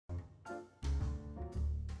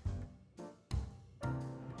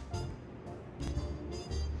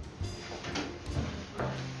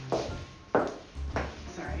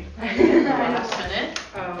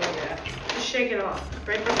it off.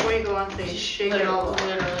 Right before you go on stage, shake it all off.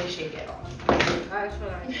 Literally shake it off. That's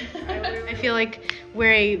what I feel like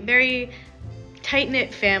we're a very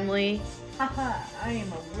tight-knit family. Haha, I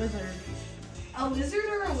am a wizard. A lizard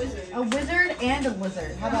or a wizard? A wizard and a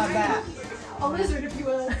lizard. How about that? A lizard, if you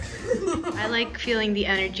will. I like feeling the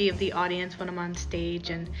energy of the audience when I'm on stage,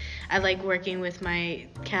 and I like working with my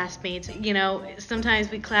castmates. You know, sometimes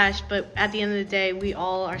we clash, but at the end of the day, we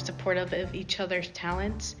all are supportive of each other's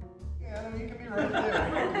talents. Yeah, I mean, you can be right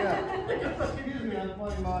there. Yeah. Excuse me, I'm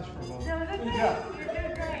playing mosh for a moment. No, that's okay. Yeah. You're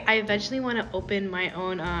doing great. I eventually want to open my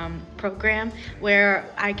own program where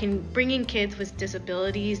I can bring in kids with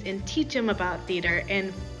disabilities and teach them about theater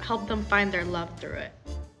and help them find their love through it.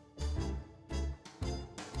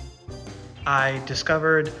 I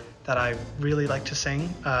discovered that I really like to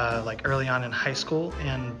sing like early on in high school,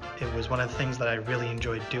 and it was one of the things that I really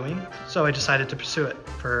enjoyed doing. So I decided to pursue it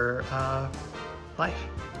for life.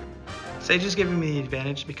 Stage is giving me the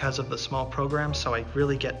advantage because of the small program, so I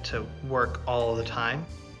really get to work all the time.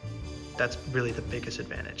 That's really the biggest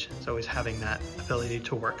advantage. It's always having that ability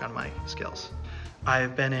to work on my skills.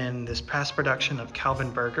 I've been in this past production of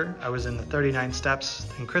Calvin Berger. I was in the 39 Steps,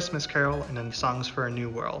 in Christmas Carol, and in Songs for a New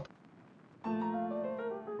World.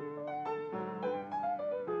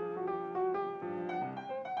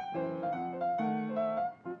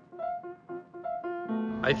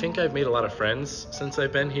 I think I've made a lot of friends since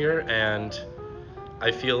I've been here, and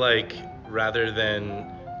I feel like rather than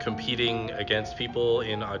competing against people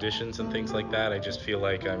in auditions and things like that, I just feel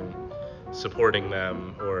like I'm supporting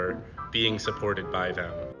them or being supported by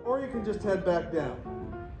them. Or you can just head back down.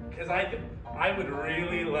 Because I would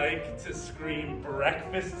really like to scream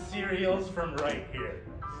breakfast cereals from right here.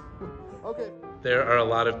 Okay. There are a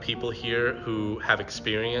lot of people here who have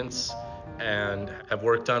experience and have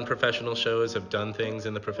worked on professional shows, have done things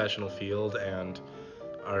in the professional field, and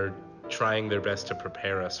are trying their best to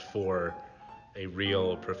prepare us for a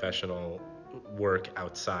real professional work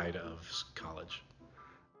outside of college.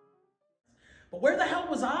 But where the hell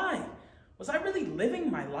was I? Was I really living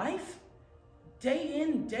my life? Day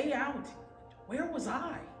in, day out, where was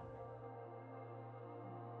I?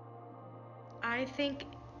 I think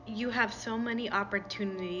you have so many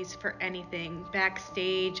opportunities for anything,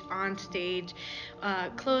 backstage, on stage,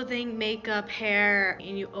 clothing, makeup, hair,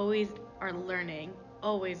 and you always are learning,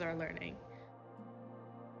 always are learning.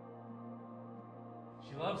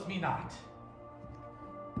 She loves me not.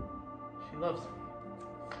 She loves me.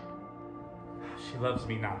 She loves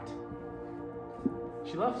me not.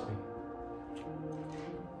 She loves me.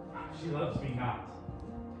 She loves me not.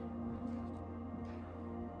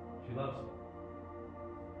 She loves me.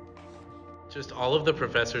 Just all of the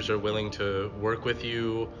professors are willing to work with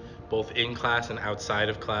you, both in class and outside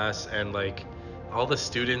of class, and like all the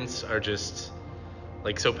students are just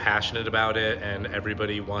like so passionate about it, and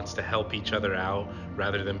everybody wants to help each other out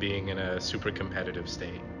rather than being in a super competitive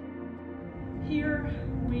state. Here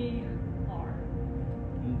we are.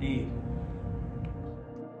 Indeed.